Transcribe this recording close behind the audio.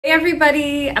Hey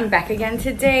everybody, I'm back again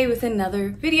today with another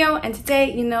video, and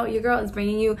today, you know, your girl is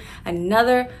bringing you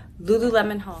another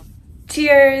Lululemon haul.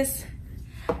 Cheers!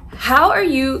 How are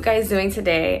you guys doing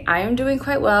today? I am doing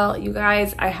quite well. You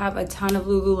guys, I have a ton of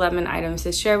Lululemon items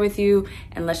to share with you,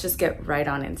 and let's just get right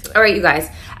on into it. All right, you guys,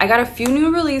 I got a few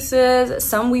new releases,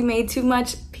 some we made too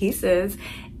much pieces,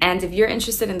 and if you're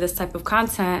interested in this type of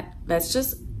content, let's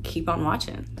just keep on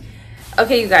watching.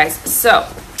 Okay, you guys, so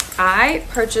I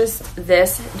purchased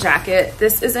this jacket.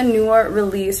 This is a newer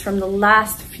release from the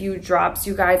last few drops,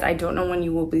 you guys. I don't know when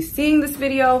you will be seeing this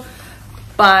video,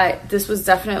 but this was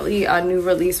definitely a new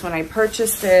release when I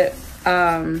purchased it.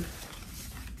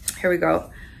 Here we go.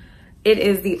 It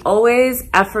is the Always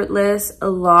Effortless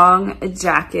long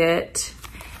jacket.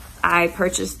 I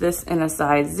purchased this in a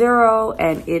size 0,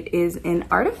 and it is in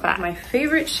Artifact. My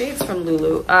favorite shades from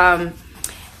Lulu.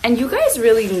 And you guys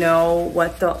really know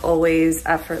what the Always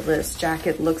Effortless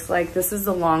jacket looks like. This is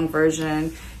the long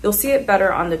version. You'll see it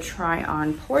better on the try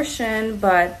on portion,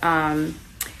 but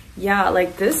yeah,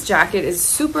 like this jacket is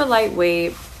super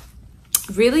lightweight,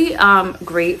 really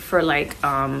great for like,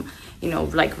 you know,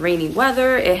 like rainy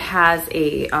weather. It has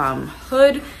a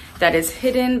hood that is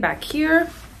hidden back here.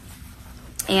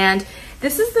 And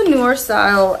this is the newer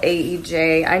style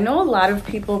AEJ. I know a lot of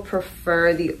people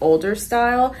prefer the older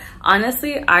style.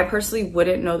 Honestly, I personally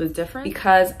wouldn't know the difference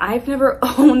because I've never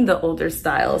owned the older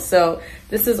style. So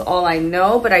this is all I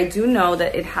know, but I do know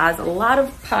that it has a lot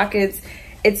of pockets.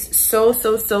 It's so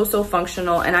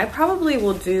functional, and I probably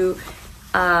will do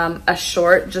a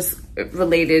short just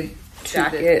related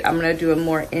jacket. I'm gonna do a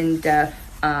more in-depth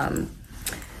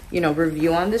you know,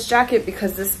 review on this jacket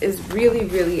because this is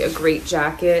really a great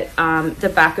jacket.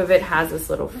 The back of it has this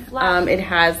little flap. It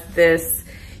has this,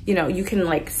 you know, you can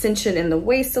like cinch it in the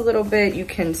waist a little bit. You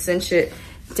can cinch it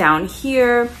down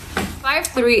here.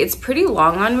 5'3", it's pretty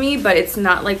long on me, but it's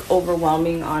not like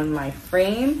overwhelming on my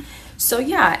frame. So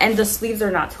yeah, and the sleeves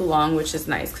are not too long, which is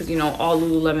nice because, you know, all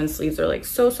Lululemon sleeves are like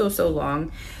so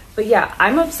long. But yeah,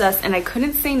 I'm obsessed, and I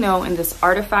couldn't say no in this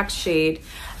Artifact shade.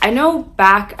 I know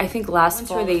back, I think last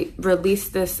fall, they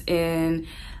released this in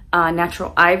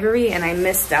Natural Ivory, and I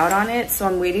missed out on it. So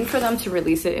I'm waiting for them to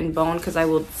release it in Bone because I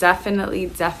will definitely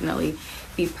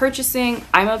be purchasing.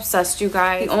 I'm obsessed, you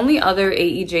guys. The only other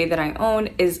AEJ that I own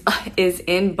is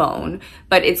in Bone,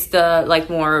 but it's the like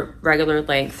more regular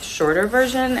length, shorter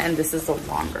version, and this is the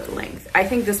longer length. I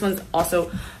think this one's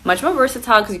also much more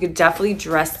versatile because you could definitely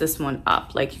dress this one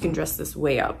up. Like you can dress this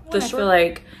way up. The short,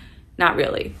 like, not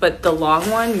really, but the long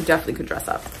one you definitely could dress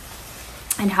up.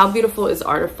 And how beautiful is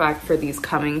Artifact for these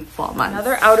coming fall months?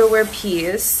 Another outerwear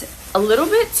piece, a little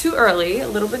bit too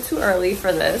early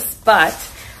for this, but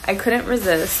I couldn't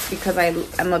resist because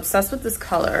I'm obsessed with this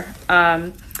color.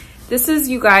 This is,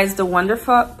 you guys, the Wonder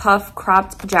Puff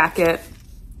cropped jacket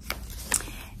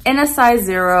in a size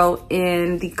 0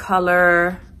 in the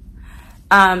color,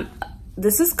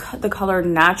 this is the color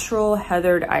Natural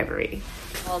Heathered Ivory.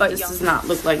 But this does not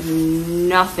look like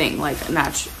nothing like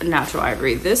natural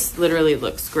ivory. This literally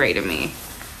looks gray to me.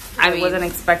 I wasn't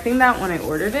expecting that when I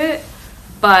ordered it,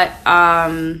 but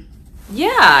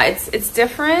yeah, it's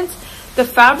different. The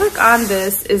fabric on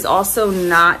this is also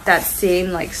not that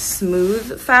same like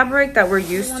smooth fabric that we're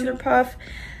used to. Wonder Puff.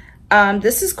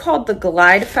 This is called the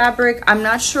Glide fabric. I'm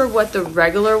not sure what the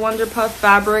regular Wonder Puff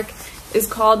fabric is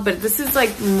called, but this is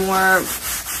like more,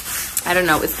 I don't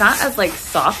know, it's not as like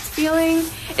soft feeling.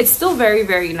 It's still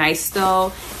very nice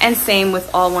though. And same with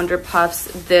all Wonder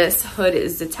Puffs. This hood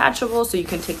is detachable, so you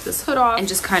can take this hood off and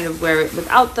just kind of wear it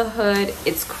without the hood.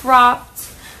 It's cropped.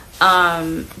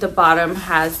 The bottom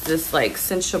has this like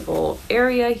cinchable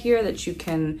area here that you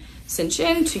can cinch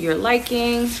in to your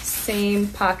liking. Same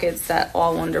pockets that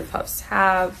all Wonder Puffs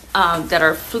have, that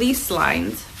are fleece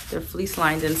lined. They're fleece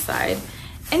lined inside.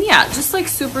 And yeah, just like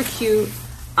super cute.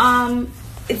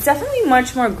 It's definitely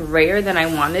much more grayer than I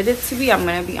wanted it to be, I'm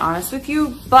gonna be honest with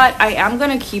you, but I am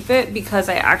gonna keep it because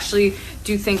I actually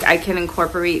do think I can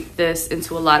incorporate this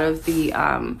into a lot of the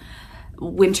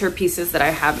winter pieces that I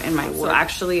have in my wardrobe. So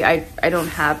actually, I don't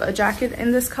have a jacket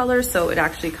in this color, so it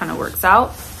actually kind of works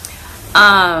out.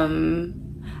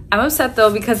 I'm upset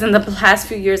though because in the last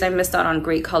few years I missed out on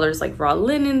great colors like raw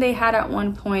linen they had at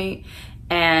one point.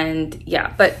 And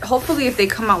yeah, but hopefully if they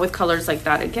come out with colors like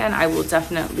that again, I will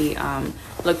definitely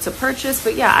look to purchase.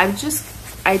 But yeah,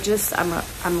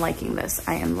 I'm liking this.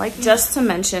 I am liking. Just to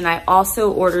mention, I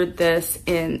also ordered this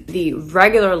in the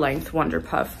regular length Wonder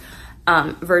Puff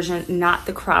version, not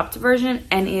the cropped version,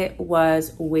 and it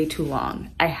was way too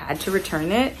long. I had to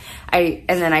return it. And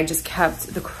then I just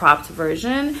kept the cropped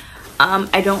version.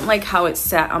 I don't like how it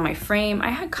sat on my frame.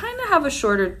 I kind of have a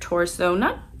shorter torso,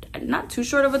 not not too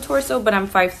short of a torso, but I'm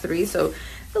 5'3", so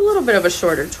a little bit of a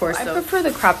shorter torso. I prefer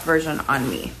the cropped version on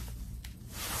me.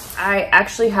 I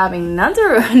actually have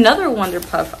another Wonder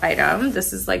Puff item.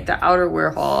 This is like the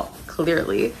outerwear haul,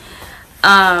 clearly.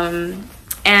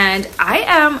 And I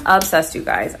am obsessed, you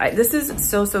guys. This is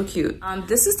so cute.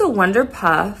 This is the Wonder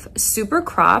Puff super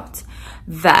cropped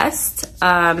vest.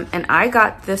 And I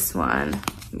got this one.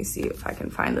 Let me see if I can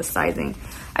find the sizing.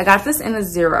 I got this in a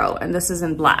 0 and this is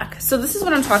in black. So this is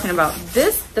what I'm talking about.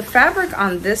 The fabric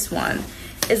on this one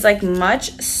is like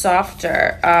much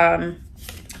softer.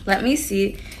 Let me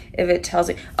see if it tells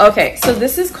you. Okay, so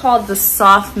this is called the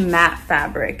soft matte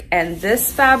fabric, and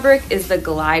this fabric is the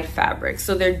glide fabric,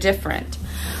 so they're different.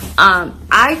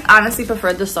 I honestly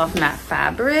prefer the soft matte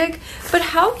fabric, but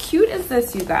how cute is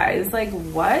this, you guys? Like,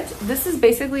 what? This is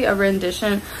basically a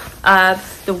rendition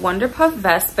of the Wonder Puff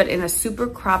vest, but in a super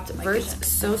cropped version. It's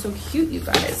so cute, you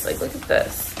guys. Like, look at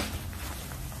this.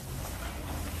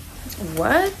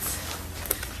 What?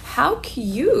 How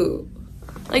cute.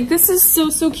 Like, this is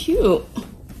so cute.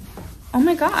 Oh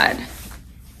my God.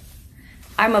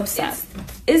 I'm obsessed.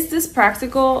 Is this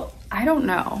practical? I don't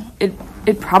know.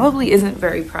 It probably isn't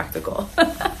very practical.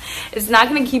 It's not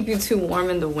gonna keep you too warm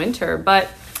in the winter, but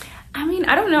I mean,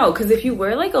 I don't know, because if you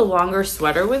wear like a longer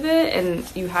sweater with it and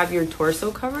you have your torso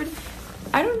covered,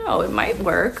 I don't know, it might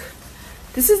work.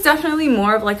 This is definitely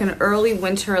more of like an early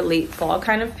winter, late fall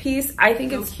kind of piece. I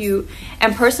think it's cute.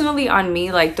 And personally on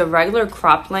me, like the regular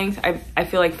cropped length, I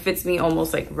feel like fits me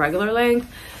almost like regular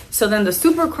length. So then the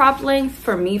super cropped length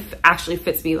for me actually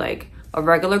fits me like a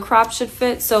regular crop should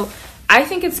fit. So I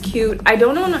think it's cute. I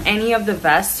don't own any of the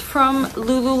vests from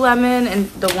Lululemon and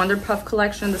the Wonder Puff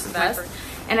collection, this vest.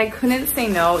 And I couldn't say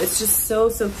no. It's just so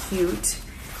cute.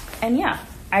 And yeah,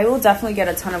 I will definitely get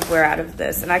a ton of wear out of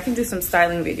this. And I can do some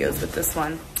styling videos with this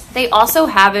one. They also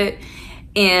have it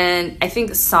in, I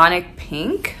think, Sonic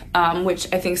Pink,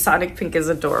 which I think Sonic Pink is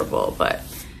adorable, but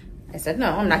I said,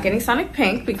 no, I'm not getting Sonic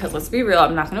Pink because let's be real,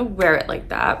 I'm not gonna wear it like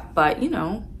that, but you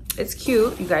know, it's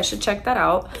cute. You guys should check that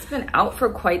out. It's been out for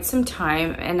quite some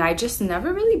time and I just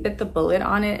never really bit the bullet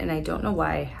on it and I don't know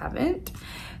why I haven't.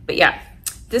 But yeah,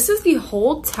 this is the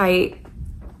Hold Tight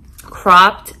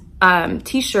cropped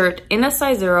t-shirt in a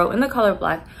size 0 in the color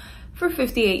black for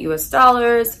 $58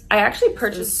 US. I actually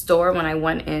purchased store when I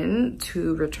went in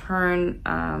to return,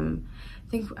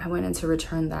 I think I went in to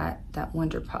return that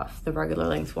Wonder Puff, the regular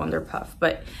length Wonder Puff,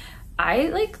 but I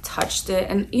like touched it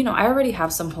and you know, I already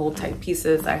have some Hold Tight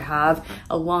pieces. I have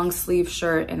a long sleeve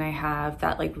shirt and I have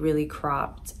that like really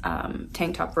cropped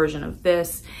tank top version of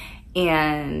this.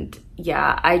 And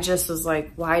yeah, I just was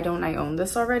like, why don't I own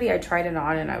this already? I tried it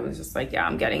on and I was just like, yeah,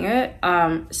 I'm getting it.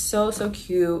 So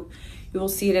cute. You will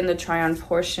see it in the try on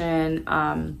portion.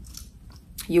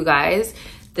 You guys,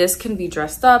 this can be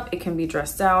dressed up, it can be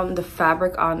dressed down. The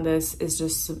fabric on this is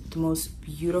just the most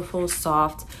beautiful,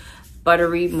 soft,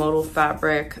 buttery modal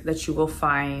fabric that you will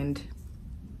find.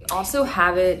 We also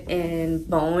have it in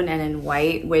bone and in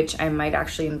white, which I might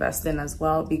actually invest in as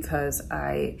well because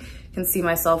I can see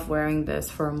myself wearing this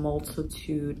for a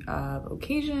multitude of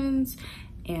occasions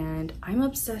and I'm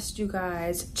obsessed, you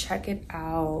guys. Check it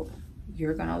out.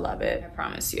 You're gonna love it, I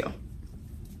promise you.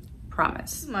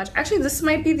 Promise. Actually, this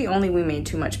might be the only We Made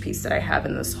Too Much piece that I have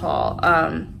in this haul.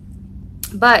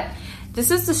 But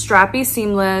this is the strappy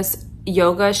seamless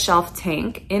yoga shelf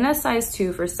tank in a size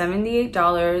 2 for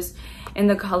 $78 in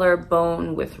the color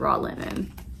bone with raw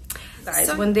linen. Guys,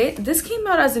 so when this came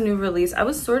out as a new release, I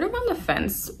was sort of on the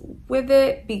fence with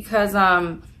it because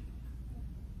I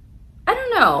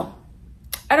don't know.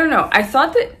 I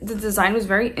thought that the design was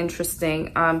very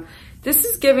interesting. This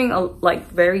is giving a like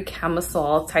very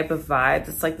camisole type of vibe.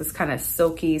 It's like this kind of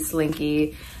silky,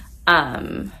 slinky,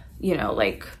 you know,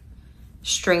 like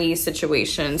stringy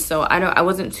situation. So I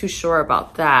wasn't too sure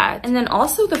about that. And then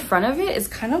also the front of it is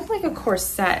kind of like a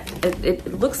corset. It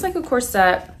looks like a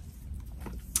corset.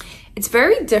 It's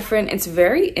very different. It's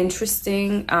very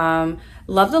interesting.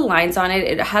 Love the lines on it.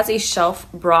 It has a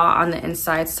shelf bra on the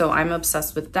inside, so I'm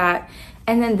obsessed with that.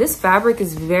 And then this fabric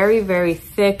is very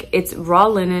thick. It's raw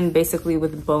linen, basically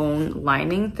with bone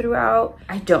lining throughout.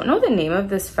 I don't know the name of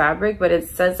this fabric, but it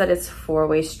says that it's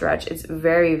 4-way stretch. It's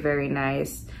very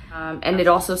nice. And it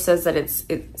also says that it's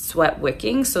sweat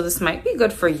wicking, so this might be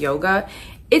good for yoga.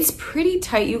 It's pretty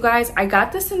tight, you guys. I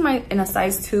got this in a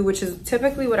size 2, which is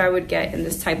typically what I would get in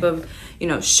this type of, you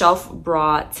know, shelf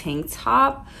bra tank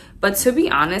top. But to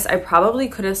be honest, I probably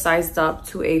could have sized up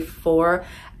to a 4.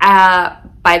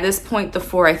 By this point, the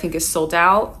 4 I think is sold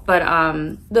out, but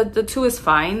the 2 is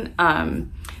fine.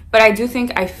 But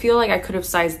I feel like I could have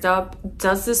sized up.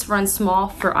 Does this run small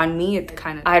for on me? It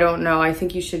kind of, I don't know. I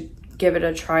think you should give it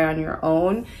a try on your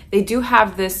own. They do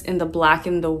have this in the black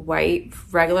and the white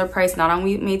regular price, not on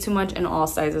We Made Too Much, and all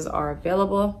sizes are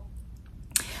available.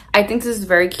 I think this is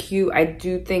very cute. I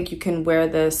do think you can wear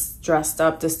this dressed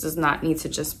up. This does not need to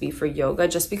just be for yoga,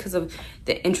 just because of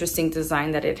the interesting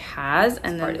design that it has.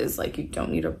 And then it is like you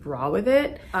don't need a bra with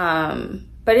it.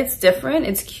 But it's different,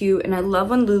 it's cute. And I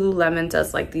love when Lululemon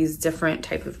does like these different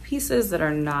type of pieces that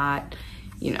are not,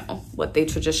 you know, what they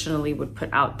traditionally would put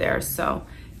out there. So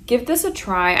give this a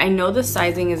try. I know the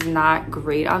sizing is not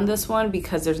great on this one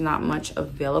because there's not much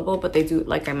available, but they do,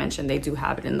 like I mentioned, they do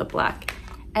have it in the black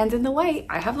and in the white.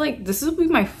 I have like, this will be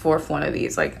my 4th one of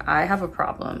these. Like, I have a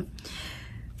problem.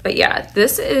 But yeah,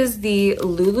 this is the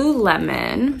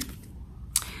Lululemon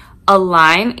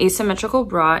Align Asymmetrical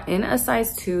Bra in a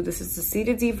size 2. This is the C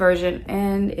to D version,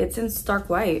 and it's in stark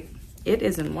white. It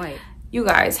is in white. You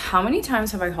guys, how many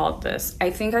times have I hauled this?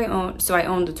 I think I own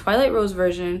the Twilight Rose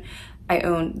version, I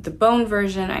own the bone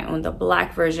version, I own the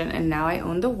black version, and now I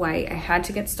own the white. I had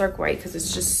to get stark white because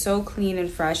it's just so clean and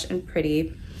fresh and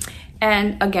pretty.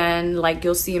 And again, like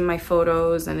you'll see in my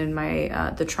photos and in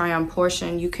my the try on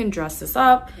portion, you can dress this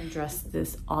up and dress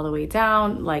this all the way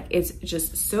down. Like, it's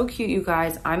just so cute, you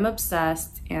guys. I'm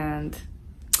obsessed, and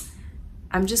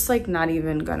I'm just like not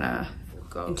even gonna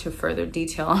go into further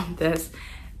detail on this.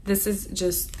 This is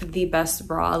just the best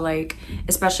bra, like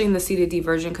especially in the C to D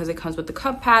version, because it comes with the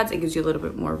cup pads. It gives you a little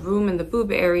bit more room in the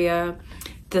boob area.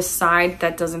 The side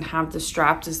that doesn't have the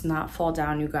strap does not fall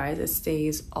down, you guys. It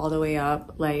stays all the way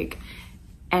up, like,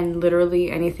 and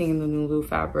literally anything in the Lulu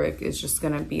fabric is just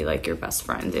gonna be like your best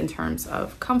friend in terms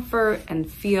of comfort and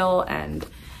feel. And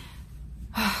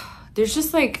there's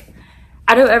just like,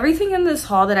 out of everything in this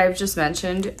haul that I've just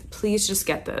mentioned, please just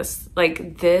get this.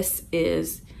 Like, this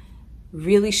is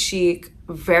really chic,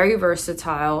 very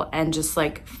versatile, and just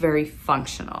like very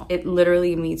functional. It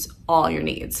literally meets all your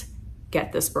needs.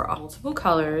 Get this bra. Multiple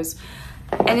colors,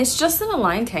 and it's just an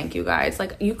Align tank, you guys.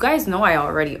 Like, you guys know I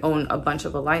already own a bunch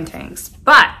of Align tanks,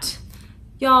 but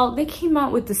y'all, they came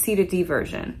out with the C to D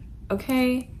version,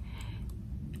 okay?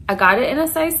 I got it in a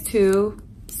size 2,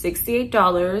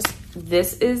 $68.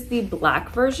 This is the black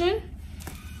version.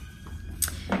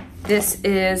 This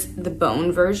is the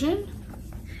bone version.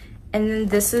 And then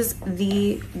this is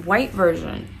the white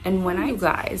version. And when I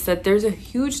guys that there's a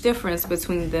huge difference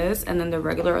between this and then the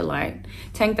regular Align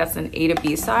tank that's an A to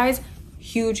B size,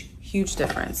 huge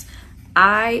difference.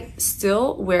 I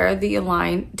still wear the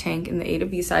Align tank in the A to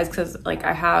B size because like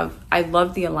I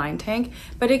love the Align tank,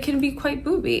 but it can be quite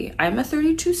booby. I'm a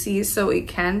 32C, so it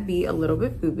can be a little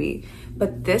bit booby,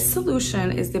 but this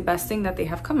solution is the best thing that they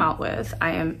have come out with.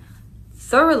 I am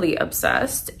thoroughly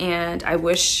obsessed, and I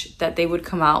wish that they would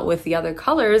come out with the other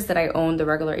colors that I own the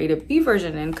regular A to B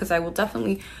version in, because I will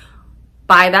definitely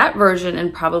buy that version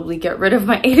and probably get rid of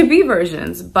my A to B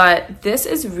versions. But this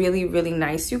is really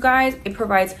nice, you guys. It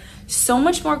provides so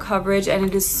much more coverage, and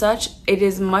it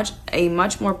is a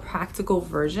much more practical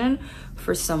version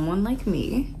for someone like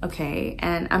me, okay?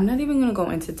 And I'm not even gonna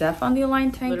go into depth on the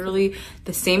Align tank. Literally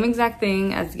the same exact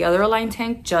thing as the other Align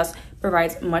tank, just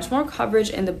provides much more coverage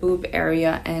in the boob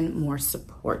area and more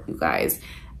support, you guys.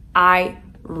 I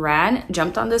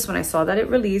jumped on this when I saw that it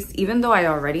released, even though I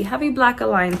already have a black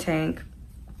Align tank.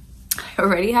 I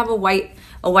already have a white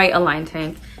Align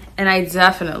tank, and I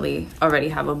definitely already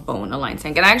have a bone Align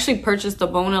tank. And I actually purchased the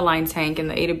bone Align tank in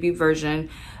the A to B version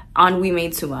on We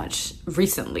Made Too Much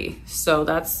recently. So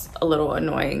that's a little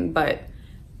annoying, but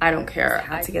I don't care.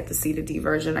 I had to get the C to D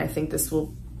version. I think this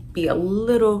will be a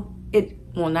little,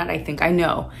 well, not I think, I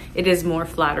know it is more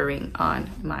flattering on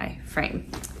my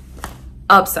frame.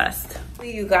 Obsessed.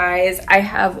 You guys, I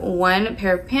have one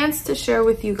pair of pants to share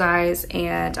with you guys,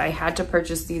 and I had to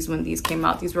purchase these when these came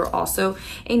out. These were also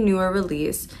a newer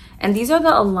release, and these are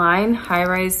the Align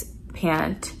high-rise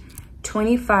pant,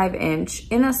 25-inch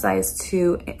in a size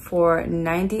 2 for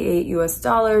 $98 US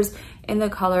in the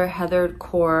color heathered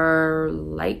core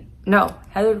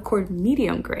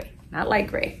medium gray, not light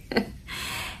gray.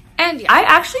 And I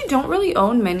actually don't really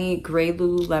own many gray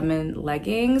Lululemon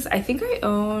leggings. I think I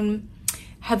own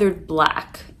heathered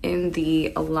black in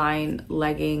the Align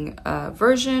legging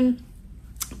version,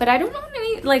 but I don't own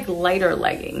any like lighter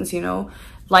leggings, you know,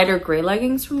 lighter gray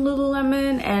leggings from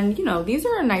Lululemon. And you know, these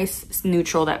are a nice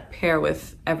neutral that pair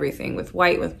with everything, with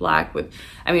white, with black, with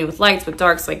lights, with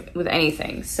darks, like with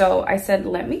anything. So I said,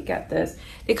 let me get this.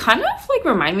 They kind of like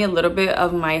remind me a little bit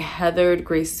of my heathered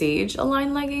gray sage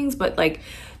Align leggings, but like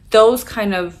those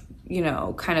kind of, you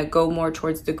know, kind of go more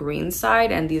towards the green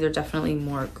side, and these are definitely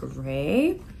more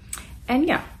gray. And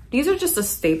yeah, these are just a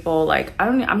staple. Like,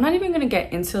 I'm not even gonna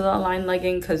get into the Align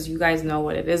legging because you guys know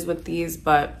what it is with these,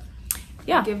 but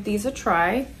yeah, give these a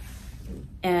try.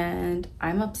 And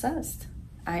I'm obsessed.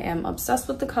 I am obsessed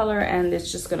with the color, and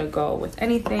it's just gonna go with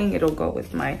anything. It'll go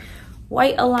with my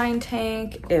white Align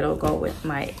tank. It'll go with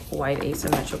my white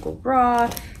asymmetrical bra.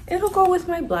 It'll go with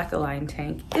my black Align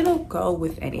tank. It'll go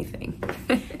with anything.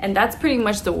 And that's pretty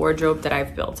much the wardrobe that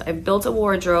I've built. I've built a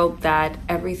wardrobe that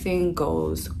everything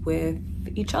goes with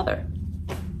each other.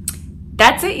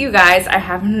 That's it, you guys. I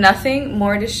have nothing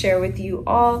more to share with you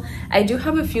all. I do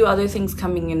have a few other things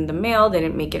coming in the mail. They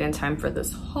didn't make it in time for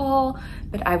this haul,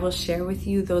 but I will share with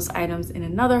you those items in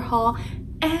another haul.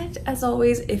 And as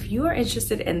always, if you are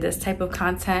interested in this type of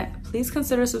content, please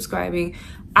consider subscribing.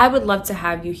 I would love to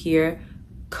have you here.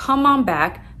 Come on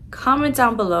back, comment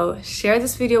down below, share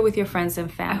this video with your friends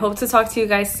and family. I hope to talk to you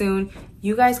guys soon.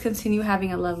 You guys continue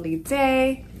having a lovely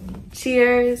day.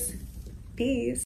 Cheers. Peace.